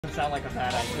Sound like a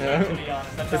bad idea, to be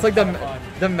honest. It's like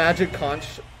the magic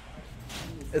conch.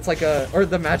 It's like or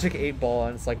the magic 8-ball,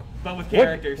 and it's like. But with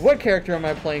characters. What character am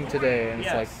I playing today? And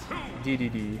it's yes. like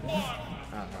DDD.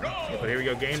 Yeah, but here we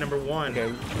go, game number 1.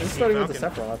 Okay, this is starting with the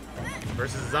Sephiroth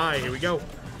versus Zai. Here we go.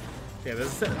 Yeah,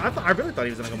 this is. I really thought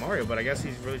he was gonna go Mario, but I guess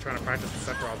he's really trying to practice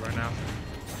the Sephiroth right now.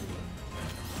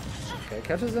 Okay,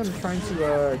 catches them trying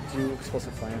to do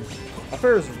explosive flame.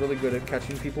 Up-air is really good at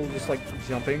catching people just like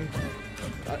jumping.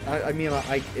 I mean,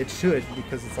 it should,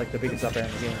 because it's like the biggest up-air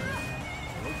in the game.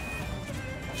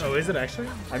 Oh, is it actually?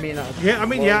 I mean, yeah. I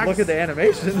mean, well, yeah. Look at the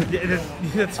animation.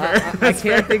 That's fair. I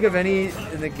can't think of any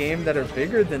in the game that are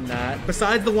bigger than that.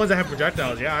 Besides the ones that have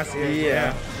projectiles, yeah, I see it.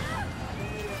 Yeah.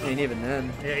 I mean, even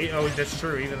then. Yeah. Oh, that's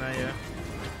true. Even that, yeah.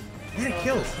 And it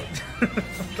kills.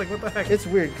 Like, what the heck? It's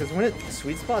weird because when it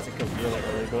sweet spots, it kills really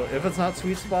early. But if it's not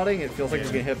sweet spotting, it feels like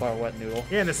you're getting hit by a wet noodle.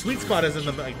 Yeah, and the sweet spot is in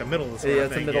the middle of the sword. Yeah,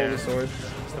 it's the middle of the sword.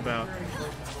 Just about.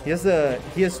 He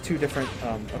has two different.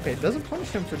 Okay, it doesn't punish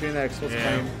him for doing that explosive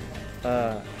flame.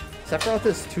 Sephiroth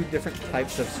has two different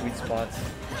types of sweet spots.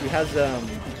 He has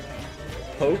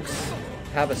pokes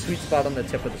have a sweet spot on the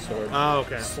tip of the sword. Oh,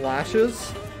 okay.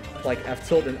 Slashes, like F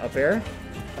tilt and up air,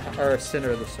 are center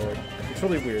of the sword. It's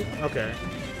really weird. Okay.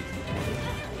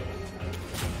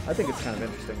 I think it's kind of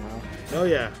interesting now. Oh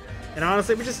yeah, and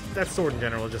honestly, that sword in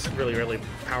general is just really, really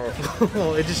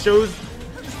powerful. It just shows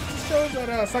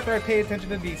that Sakurai paid attention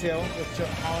to detail, with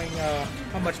showing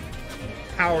how much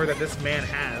power that this man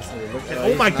has. And,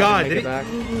 oh my God! Did wow,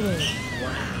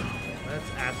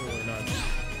 that's absolutely nuts.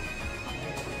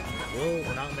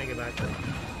 Will not make it back.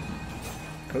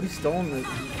 Cody's still on the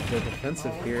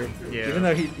defensive here. Yeah. Even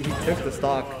though he took the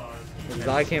stock,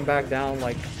 Zai came back down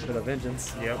like with a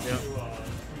vengeance. Yep.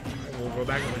 We'll go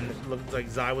back, and it looked like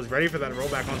Zai was ready for that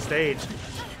rollback on stage.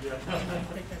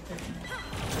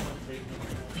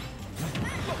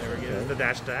 There we go. The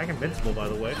dash attack, invincible, by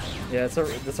the way. Yeah, that's a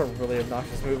really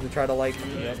obnoxious move to try to like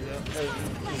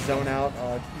zone out.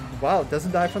 Wow, it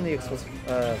doesn't die from the explosive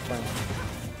flame.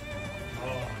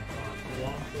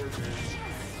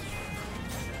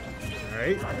 All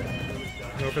right,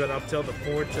 go for that up tilt, the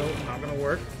forward tilt, not gonna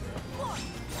work.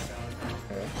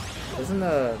 Okay.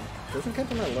 Doesn't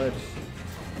catch on that ledge.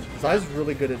 Zai's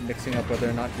really good at mixing up whether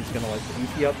or not he's gonna like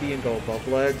beefy up B and go above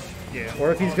ledge,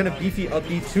 or if he's gonna beefy up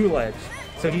B to ledge,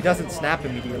 so he doesn't snap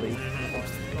immediately.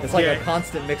 It's like a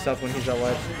constant mix-up when he's at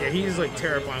ledge. Yeah, he's like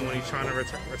terrifying when he's trying to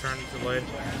return to ledge.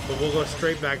 But we'll go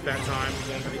straight back that time,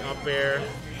 going for the up air.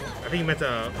 I think he meant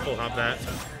to full hop that.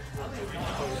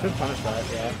 Should punish that,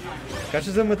 yeah.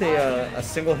 Catches him with a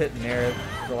single hit nair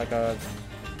for like a.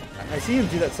 I see him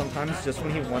do that sometimes just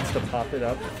when he wants to pop it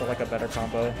up for like a better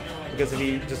combo. Because if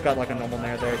he just got like a normal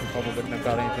nair there, he probably wouldn't have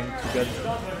got anything too good.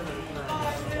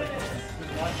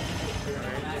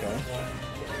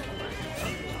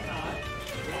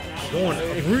 Going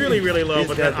really, really low,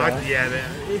 but then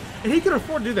and he could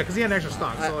afford to do that because he had extra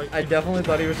stock. So like, I definitely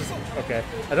thought he was just okay.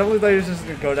 I definitely thought he was just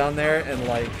gonna go down there and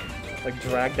like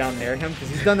drag down nair him because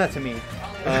he's done that to me.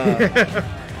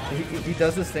 He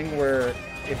does this thing where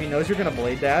if he knows you're gonna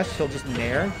blade dash, he'll just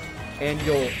nair, and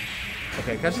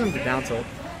catches him to down tilt.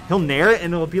 He'll nair it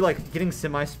and it'll be like getting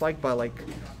semi spiked by like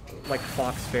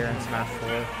Fox Fair and Smash 4.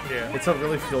 Yeah, it's a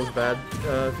really feels bad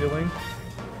feeling.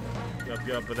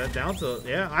 Yup, but that down tilt,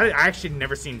 I actually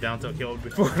never seen down tilt killed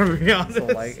before, to be honest.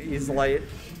 So he's light.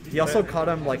 He also caught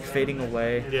him like fading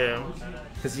away. Yeah.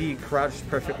 Because he crouched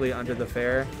perfectly under the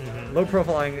fair. Low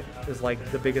profiling is like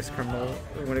the biggest criminal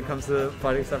when it comes to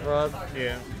fighting Sephiroth.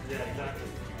 Yeah.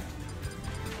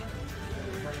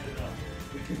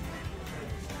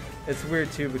 It's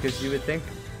weird too because you would think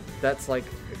that's like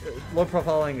low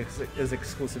profiling is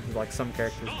exclusive to like some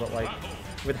characters, but like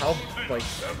with how like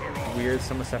weird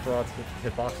some of Sephiroth's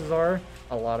hitboxes are,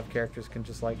 a lot of characters can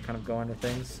just like kind of go under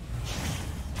things.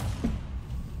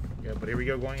 Yeah, but here we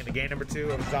go, going into game number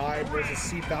 2 of Zai versus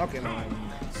C Falcon on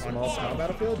Small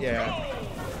Battlefield. Yeah.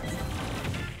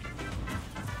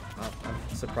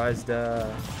 I'm surprised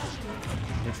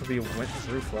Neutral B went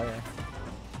through Flare.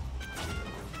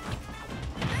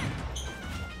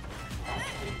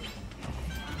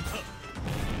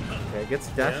 Okay, gets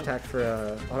dash attack for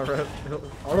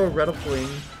auto reticling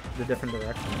the different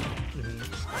direction.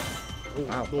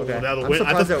 Wow, okay. I'm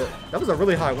surprised that was a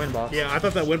really high win box. Yeah, I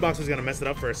thought that win box was going to mess it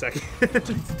up for a second. But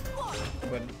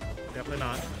definitely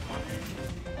not.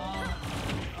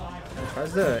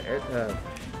 Tries to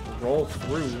roll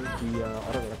through the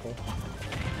auto reticle.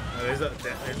 There's a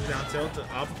down tilt to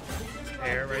up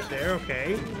air right there.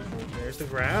 Okay. There's the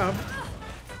grab.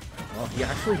 Oh, he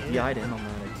actually DI'd in on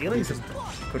that. Dealing system.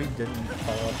 Cody didn't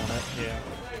follow up on it. Yeah.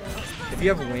 If you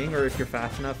have wing or if you're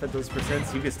fast enough at those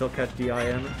percents, you can still catch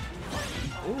DIM.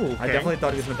 Ooh, okay. I definitely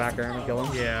thought he was in the back air and kill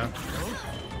him. Yeah.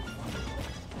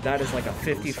 That is like a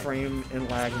 50 frame in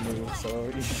lag move, so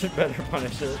you should better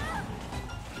punish it.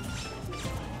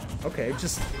 Okay,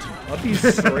 just up you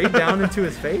straight down into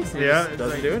his face. And Yeah. Just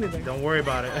doesn't like, do anything. Don't worry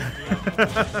about it.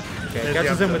 Okay,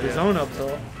 catches him with his own up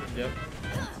tilt. Yep.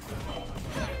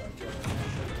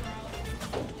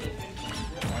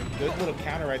 Good little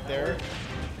counter right there.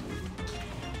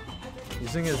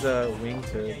 Using his wing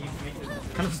to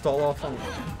kind of stall off on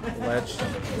the ledge.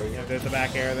 Yeah, there's the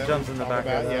back air then. Jumps in the back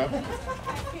air. Yeah.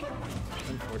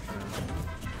 Unfortunate.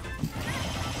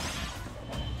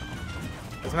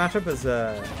 This matchup is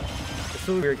it's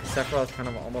really weird because Sephiroth kind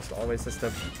of almost always has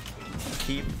to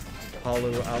keep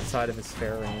Palu outside of his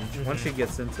fair range. Once she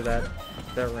gets into that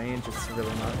range, it's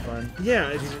really not fun.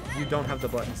 Yeah, You don't have the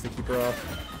buttons to keep her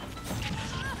off.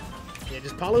 yeah,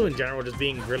 just Palu in general, just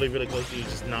being really, really close to you, is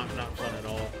just not fun at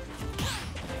all.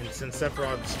 And since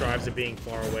Sephiroth strives at being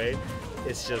far away,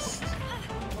 it's just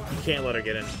you can't let her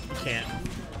get in. You can't.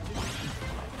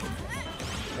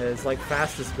 It's like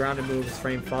fastest grounded move is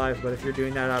frame 5, but if you're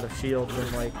doing that out of shield,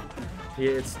 then like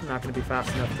it's not going to be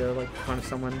fast enough to like punish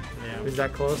someone who's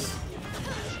that close.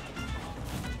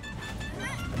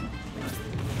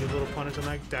 Good little punish on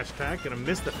that dash attack. Gonna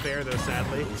miss the fair though,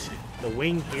 sadly. The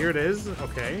wing, here it is.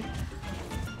 Okay.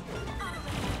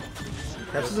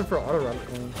 Catches him for auto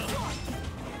reticle.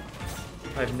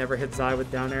 I've never hit Zai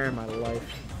with down air in my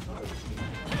life.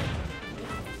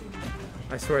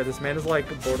 I swear, this man is like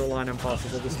borderline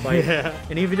impossible to spike. Yeah.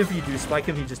 And even if you do spike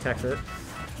him, he just techs it.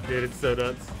 Dude, it's so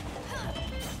nuts.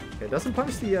 Okay, doesn't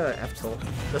punish the F tilt.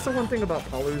 That's the one thing about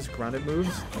Palu's grounded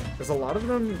moves, is a lot of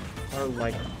them are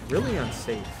like really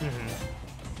unsafe.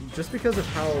 Just because of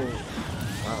how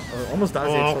almost dies.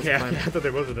 Oh, okay. I thought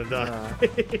there wasn't a duck.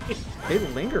 They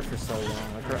linger for so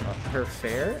long. Like her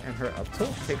fair and her up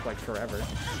tilt take like forever.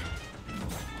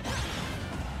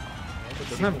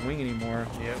 Doesn't have wing anymore.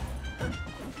 Yep.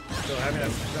 So having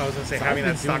that, I was gonna say having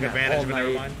that stock advantage, but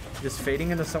never mind. Just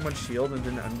fading into someone's shield and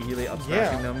then immediately up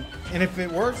smashing them. And if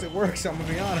it works, it works. I'm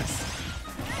gonna be honest.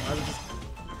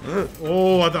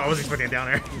 Oh, I thought I was expecting it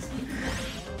down there.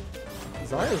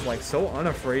 Zai is like so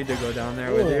unafraid to go down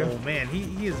there with you. Oh man,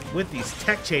 he is with these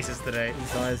tech chases today.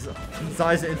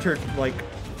 Zai's entered like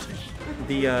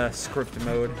the script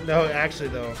mode. No, actually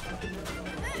though.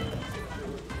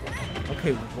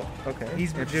 Okay, okay.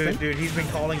 Dude, he's been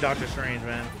calling Doctor Strange,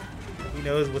 man. He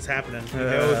knows what's happening. He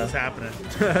knows what's happening.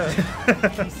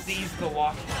 He sees the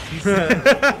walk.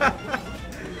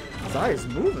 Zai is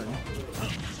moving.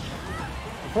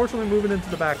 Unfortunately, moving into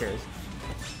the back airs.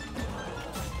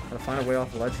 Gotta find a way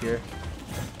off the ledge here.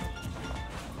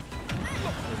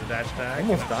 There's a dash attack.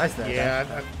 Almost dies that. Yeah,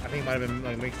 I think it might have been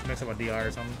like mixed up with DR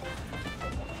or something.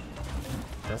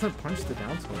 Doesn't punch the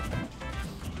down tilt.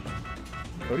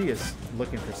 Cody is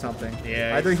looking for something.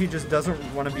 Yeah. Either he just doesn't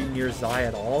want to be near Zai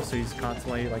at all, so he's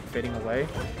constantly like fading away.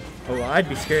 Oh, I'd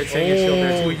be scared seeing his shield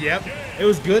there too. Yep. It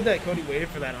was good that Cody waited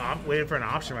for that waited for an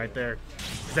option right there.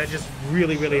 Because that just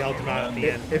really, really helped him out at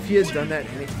the end. If he had done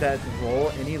that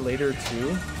roll any later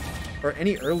too, or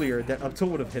any earlier, that up tilt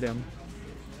would have hit him.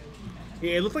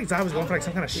 Yeah, it looked like Zai was going for like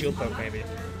some kind of shield poke maybe.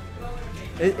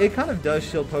 It kind of does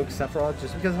shield poke Sephiroth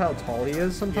just because of how tall he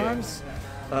is sometimes.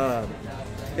 Yeah.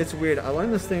 It's weird. I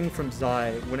learned this thing from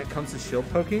Zai when it comes to shield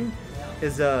poking,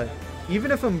 is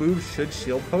even if a move should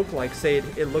shield poke, like say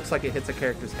it looks like it hits a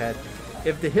character's head,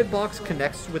 if the hitbox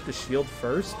connects with the shield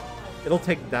first, it'll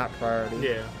take that priority.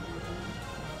 Yeah.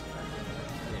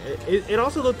 It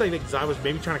also looked like Zai was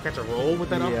maybe trying to catch a roll with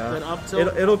that up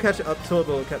tilt. It'll catch up tilt,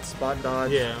 it'll catch spot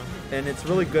dodge. Yeah. And it's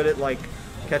really good at like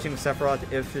catching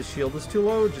Sephiroth if his shield is too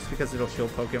low, just because it'll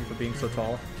shield poke him for being so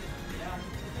tall.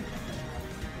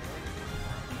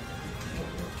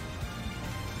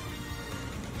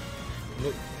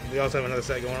 We also have another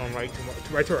set going on right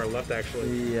to our left,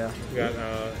 actually. Yeah. We got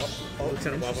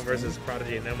Lieutenant Waffle versus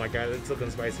Prodigy, and oh my god, it's looking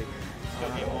spicy.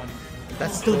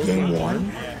 That's still game one?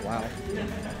 Yeah. Wow.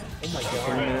 Oh my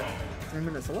god. 3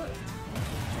 minutes left.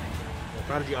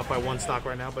 Prodigy up by 1 stock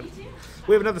right now, but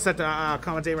we have another set to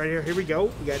commentate right here. Here we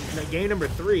go. We got game number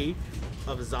 3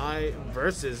 of Zai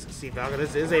versus Sea Falcon.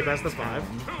 This is a best of 5.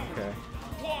 Okay.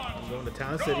 I'm going to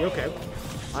Town and City. Okay.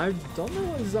 I don't know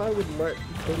why Zai would let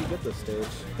Cody get this stage,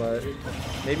 but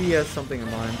maybe he has something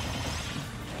in mind.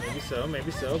 Maybe so,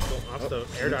 maybe so. Off the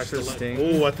air dodge. Interesting.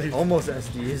 Oh, I think almost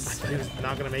SDs. he was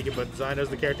not going to make it, but Zai knows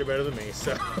the character better than me,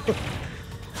 so.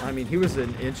 I mean, he was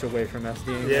an inch away from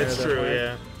SDing. Yeah, it's true,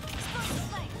 yeah.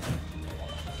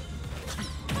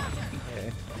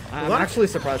 Okay. I'm actually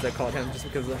surprised I caught him just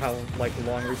because of how like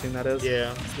long-reaching that is.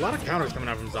 Yeah, a lot of counters coming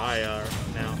out from Zaya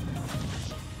now,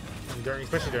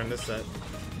 especially during this set.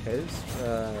 Okay,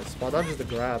 spot dodge is the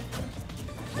grab.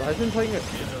 So I've been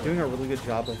doing a really good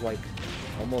job of like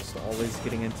almost always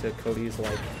getting into Cody's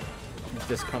like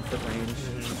discomfort range.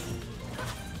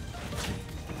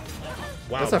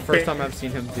 Wow, that's the first time I've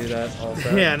seen him do that.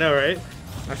 Also. Yeah, I know, right?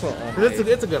 Actually,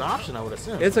 it's a good option, I would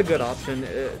assume. It's a good option,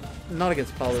 not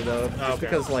against Palu though, just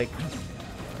because like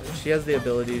she has the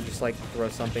ability to just like throw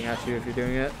something at you if you're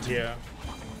doing it. Yeah.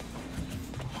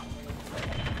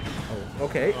 Oh,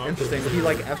 okay, interesting. He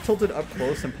like F tilted up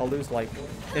close, and Palu's like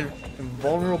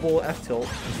invulnerable F tilt.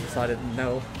 Just decided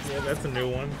no. Yeah, that's a new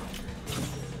one.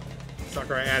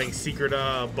 Sakurai adding secret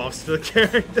buffs to the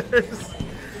characters.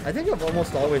 I think I've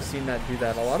almost always seen that do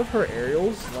that. A lot of her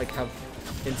aerials like have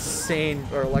insane,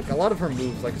 or like a lot of her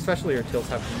moves, like especially her tilts,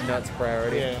 have nuts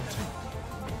priority. Yeah.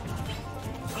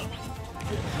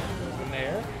 In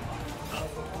there.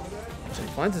 He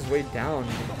finds his way down.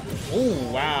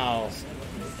 Oh wow.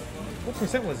 What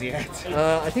percent was he at?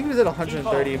 I think he was at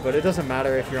 130, but it doesn't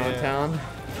matter if you're on town.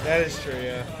 That is true,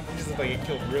 yeah. He just looked like he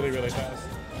killed really, really fast.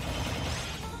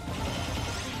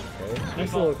 Okay,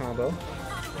 nice little combo.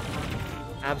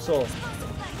 Absol,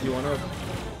 you wanna?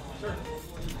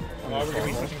 We're gonna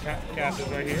be switching casters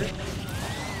right here.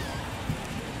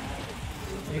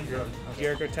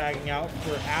 Jericho tagging out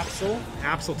for Absol.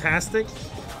 Absol-tastic.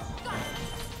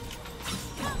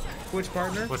 Twitch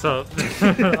partner. What's up?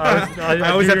 I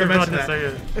always have to mention that. Say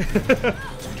it.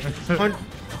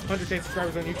 100K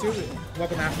subscribers on YouTube.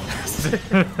 Welcome Absol-tastic.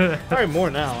 Probably more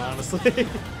now, honestly.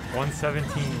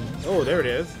 117. Oh, there it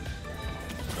is.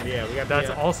 Yeah, we got.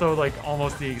 That's also like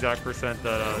almost the exact percent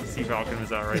that Sea Falcon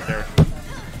was at right there.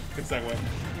 Good segue.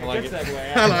 I like it.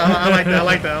 Segue. I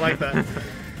like that.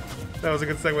 That was a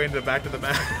good segue into back to the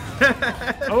mat.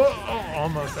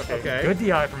 Almost. Okay. Good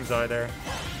DI from Zai there.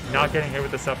 Not getting hit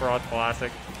with the Sephiroth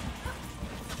classic.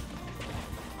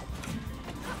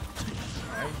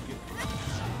 Alright,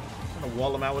 gonna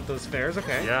wall him out with those fares.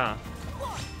 Okay. Yeah.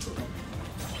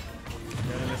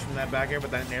 Missing that back air,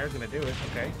 but that nair is gonna do it.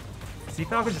 Okay. Sea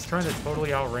Falcon just trying to totally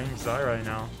outrange Zai right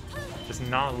now. Just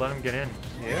not let him get in.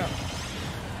 Yeah.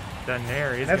 That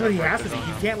nair is. That's what he has to do.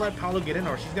 You can't let Palu get in,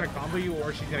 or she's gonna combo you,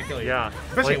 or she's gonna kill you. Yeah.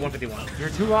 Especially like, at 151. Your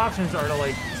two options are to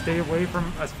like stay away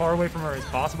from as far away from her as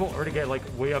possible, or to get like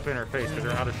way up in her face because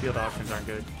her out of shield options aren't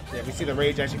good. Yeah, we see the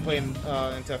rage actually playing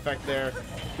into effect there.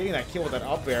 Getting that kill with that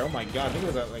up air. Oh my god, I think it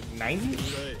was at like 90.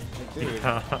 Like, dude.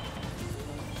 Yeah.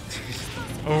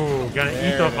 Oh, gonna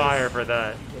eat the fire for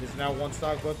that. It is now one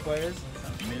stock both players.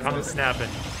 I'm snapping.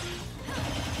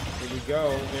 Here we go.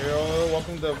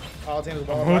 Welcome to Palutena's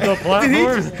ball. With the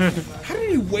platforms. How did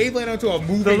he wave land onto a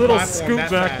moving the little platform scoop that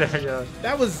back fast? there, yeah.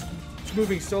 That was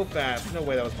moving so fast. No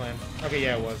way that was planned. Okay,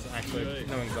 yeah, it was actually.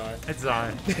 Knowing Zai. It's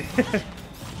Zai.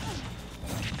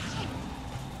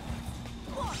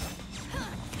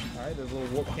 Alright, those little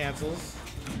whoop cancels.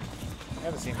 I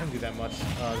haven't seen him do that much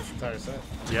this entire set.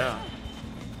 Yeah.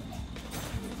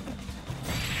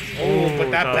 Oh, but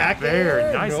that back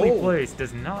air, nicely placed.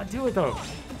 Does not do it though.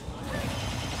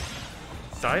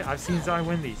 Zai, I've seen Zai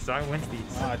win these. Zai wins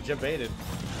these. Jib baited.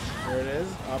 There it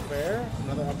is. Up air.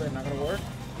 Another up air, not gonna work.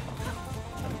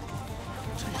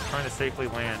 Trying to safely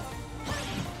land.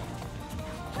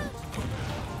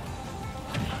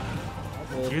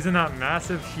 Using that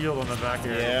massive shield on the back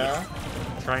air. Yeah.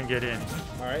 Try and get in.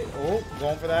 Alright. Oh,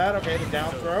 going for that. Okay, the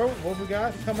down throw. What we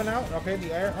got coming out? Okay,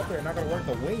 the air up there. Not gonna work.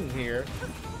 The wing here.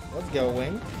 Let's go,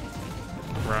 wing.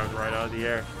 Round right out of the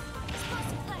air.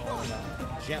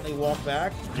 Gently walk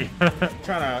back. Yeah.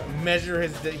 Trying to measure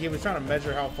he was trying to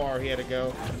measure how far he had to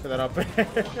go for that up air.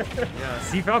 Yeah,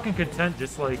 Sea Falcon content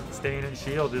just like staying in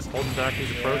shield, just holding back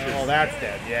these approaches. Oh, that's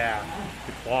dead, yeah.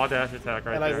 The claw dash attack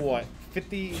right like there. What,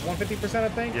 150% I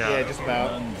think? Yeah, just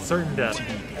about. Certain death.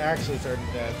 Actually certain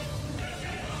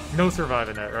death. No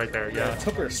surviving that right there, yeah. It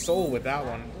took her soul with that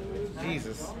one.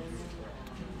 Jesus.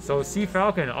 So Sea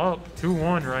Falcon up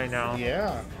 2-1 right now.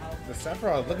 Yeah. The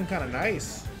Sephiroth looking kind of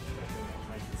nice.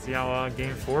 See how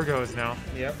game 4 goes now.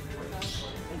 Yep.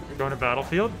 Going to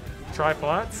Battlefield. Try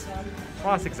flats.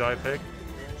 Classic Zai pick.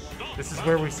 This is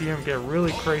where we see him get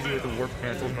really crazy with the warp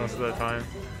cancels most of the time.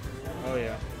 Oh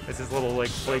yeah. It's his little like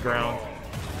playground.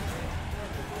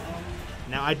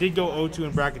 Now I did go 0-2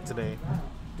 in bracket today.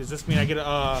 Does this mean I get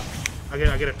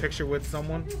a picture with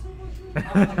someone?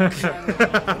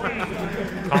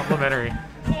 Complimentary.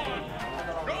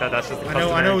 That's just the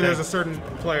I know thing. there's a certain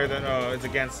player that is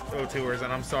against 0-2ers,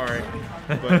 and I'm sorry.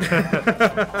 But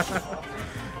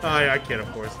I kid,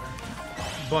 of course.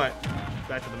 But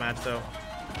back to the match though.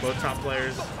 Both top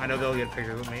players. I know they'll get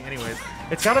pictures with me. Anyways.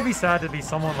 It's gotta be sad to be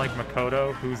someone like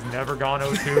Makoto, who's never gone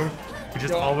 0-2, who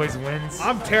just always wins.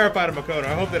 I'm terrified of Makoto.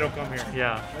 I hope they don't come here.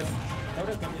 Yeah.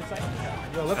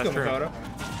 Yo, let's go, That's true. Makoto.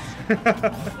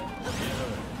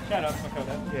 Shout out to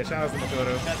Makoto. Yeah, shout out to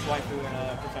Makoto. Best waifu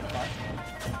in Persona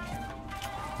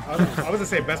 5. I was gonna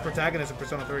say best protagonist in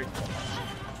Persona 3.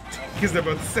 Because they're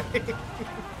both the same.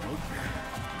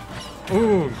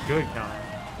 Ooh, good counter.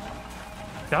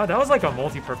 That was like a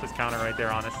multi-purpose counter right there,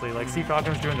 honestly. Like, see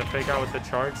Falcon was doing the fake out with the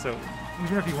charge, so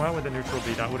even if he went with the neutral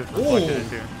B, that would have reflected it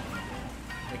too.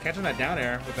 They're catching that down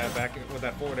air with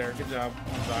that forward air. Good job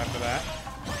on side for that.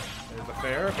 There's the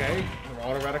fair, okay.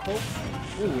 Auto reticle.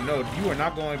 Ooh, no, you are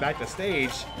not going back to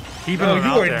stage. Keeping No, him you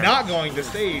out are there. not going to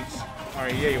stage.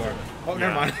 Alright, yeah, you are. Oh,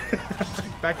 never Yeah. mind.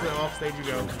 Back to the off stage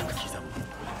you go.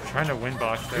 Trying to win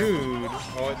box there. Dude.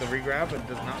 Oh, the regrab, it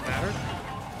does not matter.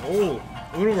 Oh,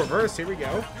 Uno reverse, here we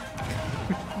go.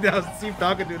 Now see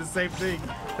Falcon do the same thing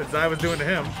that Zai was doing to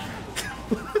him.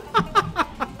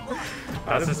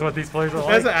 That's just what these players are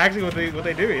like. That's actually what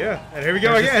they do, yeah. And here we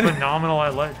go They're just again. phenomenal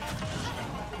at ledge.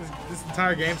 This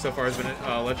entire game so far has been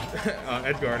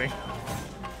edge guarding.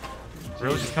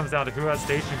 Really just comes down to who has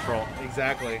stage control.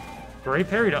 Exactly. Great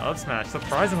parry to up smash.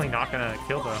 Surprisingly not gonna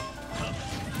kill though.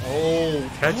 Oh,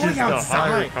 Catches calling out the high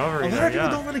Zai. recovery A lot there, of people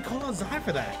yeah. don't really call out Zai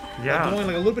for that. Yeah. Like going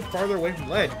like a little bit farther away from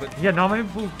ledge, but Yeah, not many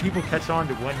people catch on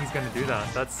to when he's gonna do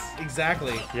that. That's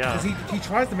exactly. Yeah. Because he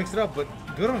tries to mix it up, but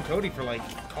good on Cody for like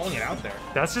calling it out there.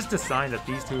 that's just a sign that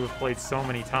these two have played so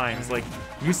many times. Like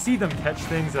you see them catch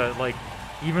things that like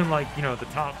even like, you know, the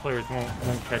top players won't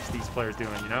catch these players doing,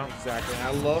 you know? Exactly. And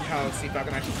I love how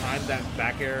Falcon actually timed that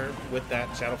back air with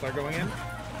that shadow flare going in.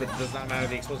 But it does not matter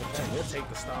the explosive flare. We'll take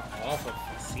the stop off of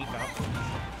Falcon.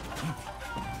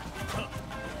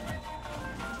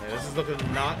 Yeah, this is looking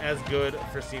not as good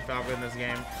for Falcon in this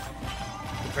game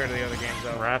compared to the other games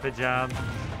though. Rapid jab.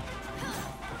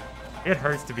 It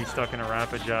hurts to be stuck in a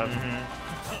rapid jab.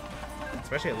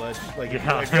 Especially at ledge. Like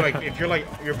Yeah. if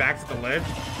your back's at the ledge,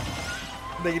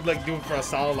 then you'd like do it for a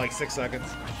solid like 6 seconds.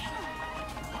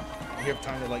 You have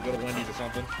time to like go to Wendy's or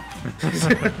something.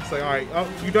 It's like, all right,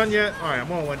 oh, you done yet? All right,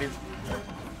 I'm on Wendy's.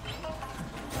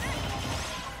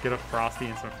 Get a Frosty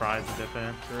and some fries to dip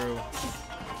in. True.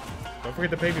 Don't forget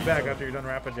to pay me back after you're done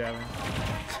rapid jabbing.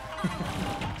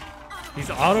 He's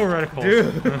auto reticle.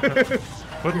 Dude.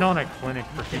 Putting on a clinic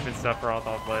for keeping Sephiroth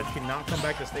off ledge. You cannot come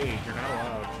back to stage. You're not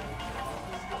allowed.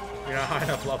 You're not high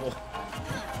enough level.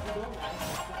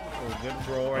 Oh, good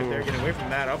roll right there. Ooh. Get away from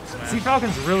that up smash. See,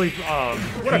 Falcon's really keen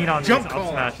on these jump up call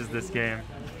out. smashes this game.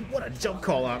 What a jump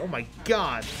call out. Oh my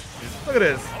god. Look at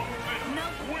this.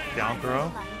 Down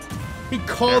throw. He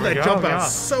called There we that go, jump out yeah.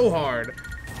 so hard.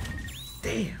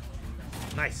 Damn.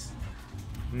 Nice.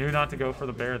 Knew not to go for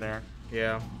the bear there.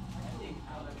 Yeah.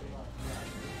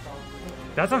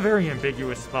 That's a very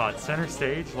ambiguous spot. Center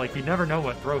stage, like you never know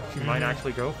what throw she might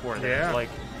actually go for there. Yeah. Like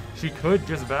she could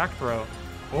just back throw,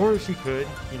 or she could,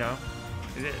 you know,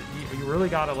 you really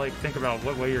gotta like think about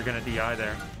what way you're gonna DI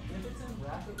there.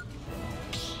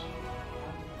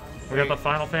 We got the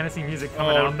Final Fantasy music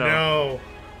coming out though. No.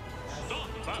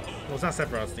 Well, it's not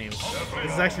Sephiroth's theme.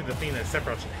 This is actually the theme that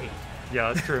Sephiroth should hate.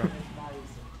 Yeah, that's true.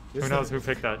 This Who is knows the- who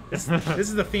picked that? This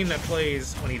is the theme that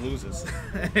plays when he loses.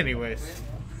 Anyways.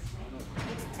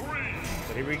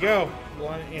 So here we go.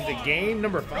 Going into game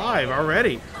number 5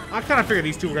 already. I kind of figured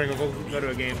these two were going to go to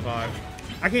a game 5.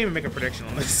 I can't even make a prediction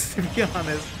on this, to be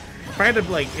honest. If I had to,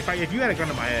 like, if you had a gun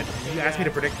to my head and you asked me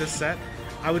to predict this set,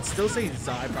 I would still say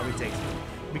Zai probably takes it.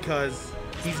 Because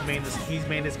he's made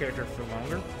this character for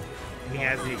longer. And he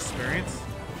has the experience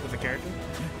with the character.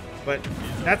 But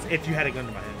that's if you had a gun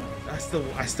to my head.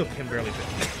 I still can barely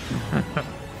pick.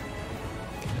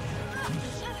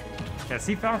 Yeah,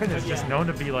 see, Falcon is just known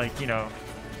to be like, you know,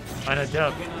 an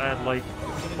adept at like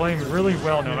playing really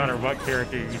well no matter what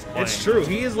character he's playing. It's true.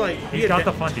 He is like He's got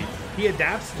the fundy. He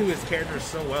adapts to his characters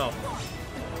so well.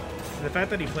 And the fact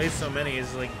that he plays so many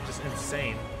is like just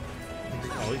insane.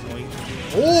 Oh, he's going.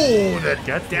 Oh, the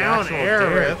Gets the down actual air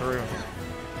dare rip. through.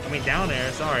 I mean down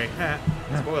air. Sorry.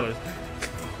 Spoilers.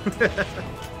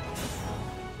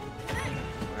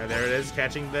 Alright, there it is.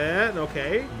 Catching that.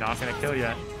 Okay. Not gonna kill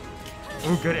yet.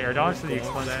 Ooh, good air dodge to the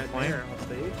Going for explosive that flame. there on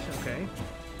stage. Okay.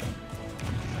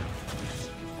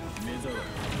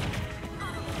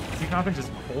 See, Falcon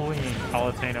just bullying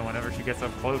Palutena whenever she gets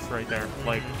up close right there.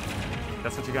 Like,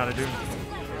 that's what you gotta do.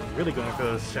 Really going for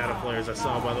those shadow flares I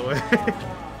saw, by the way.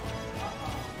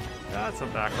 That's a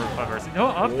back row cover. No,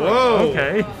 up throw. Whoa.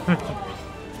 Okay.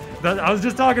 I was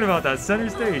just talking about that. Center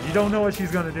stage. You don't know what she's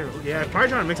gonna do. Yeah, probably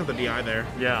trying to mix up the DI there.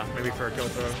 Yeah. Maybe for a kill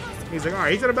throw. He's like,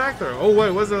 alright, he's at a back throw. Oh,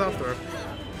 wait, what's the up throw?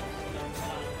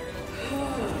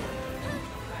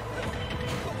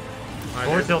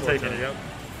 Forward tilt taken. Yep.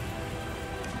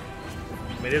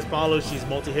 I mean, this Palu, she's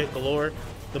multi-hit galore.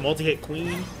 The multi-hit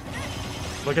queen.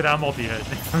 Look at that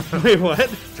multi-hit. Wait,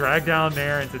 what? Drag down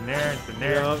there into there into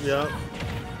there. Yep.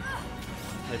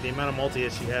 Like the amount of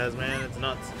multi-hits she has, man, it's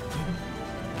nuts.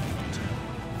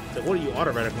 So what are you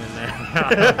auto-reticling in there?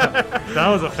 That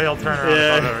was a failed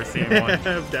turnaround if I've ever seen one.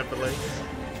 Definitely.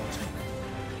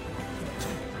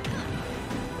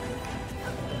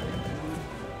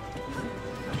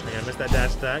 Okay, I missed that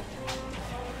dash attack.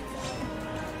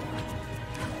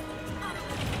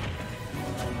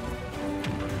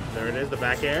 There it is, the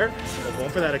back air. We're going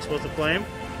for that explosive flame.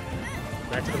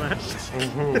 Back to the match.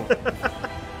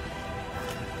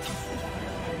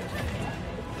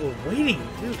 We're waiting,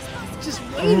 dude. It's just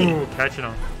waiting. Ooh, catching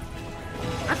him.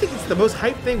 I think it's the most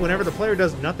hype thing whenever the player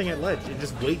does nothing at ledge. It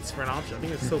just waits for an option. I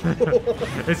think it's so cool.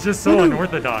 It's just so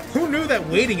unorthodox. Who knew that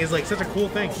waiting is like such a cool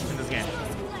thing in this game?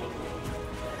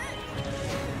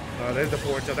 Oh, there's the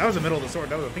forward tilt. That was the middle of the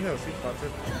sword. I think that was sweet spot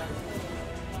too.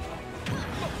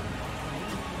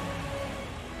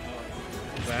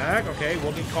 Back. Okay,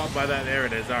 we'll get caught by that. There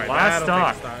it is. All right. Last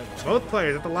stock. Both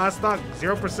players at the last stock.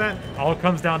 0%. All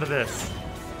comes down to this.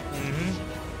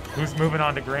 Who's moving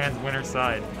on to Grand's winner's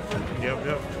side? Yep.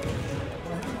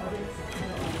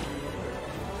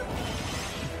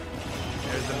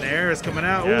 There's the nair is coming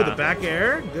out. Yeah. Ooh, the back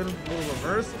air. Good little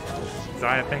reverse.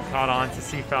 Zai, I think, caught on to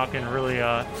see Falcon really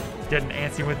getting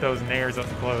antsy with those nairs up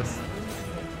close.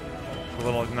 A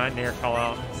little nair call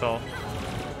out. So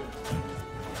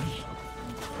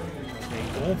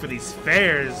Going for these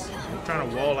fares. Trying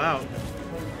to wall out.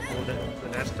 Oh, the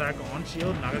dash attack on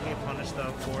shield. Not going to get punished, though,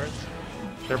 of course.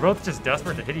 they're both just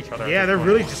desperate to hit each other. Yeah, they're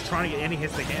really just trying to get any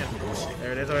hits they can.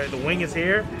 There it is. All right, the wing is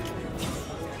here.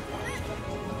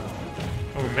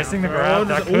 Ooh, missing the grab.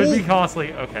 That could be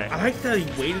costly. Okay. I like that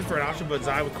he waited for an option, but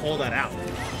Zai would call that out.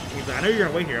 He's like, I know you're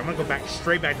going to wait here. I'm going to go back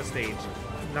straight back to stage.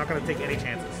 I'm not going to take any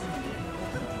chances.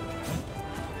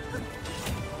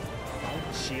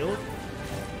 Shield.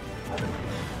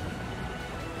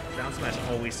 Down smash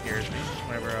always scares me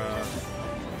whenever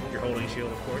you're holding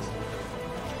shield, of course.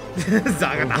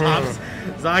 Zai got the hops.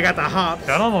 Zai got the hops.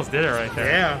 That almost did it right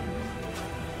there. Yeah.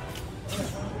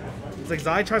 It's like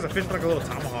Zai tries to fish like a little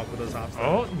tomahawk with those hops.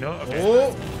 Oh no! Okay. Oh!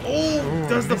 Ooh,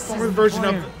 Does the misses farm the version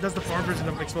flame.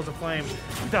 of explosive flame?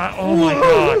 That, oh my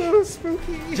gosh!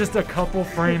 Spooky! Just a couple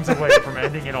frames away from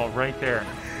ending it all right there.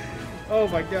 Oh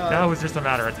my god! That was just a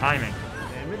matter of timing.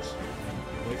 Damage.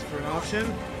 Waits for an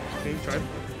option. Okay, tries to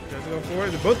go for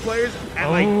it. Both players at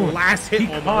like last hit he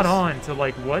almost. caught on to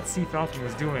like what C Falcon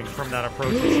was doing from that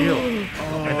approach to shield,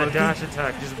 and the dash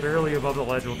attack just barely above the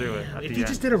ledge will do it. At If the he end.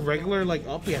 just did a regular like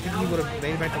uppy, I think he would have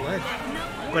made it back to ledge.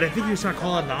 But I think he was trying to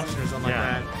call out an option or something like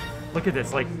that. Look at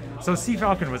this, like, so C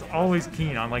Falcon was always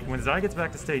keen on, like, when Zai gets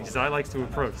back to stage, Zai likes to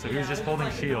approach, so he was just holding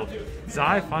shield.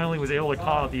 Zai finally was able to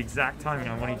call out the exact timing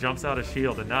on when he jumps out of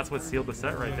shield, and that's what sealed the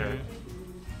set right there.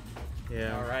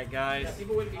 Yeah. All right, guys.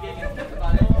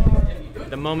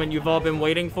 The moment you've all been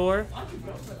waiting for,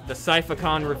 the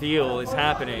Sephiroth reveal is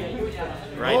happening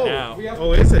right now.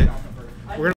 Oh, is it? We're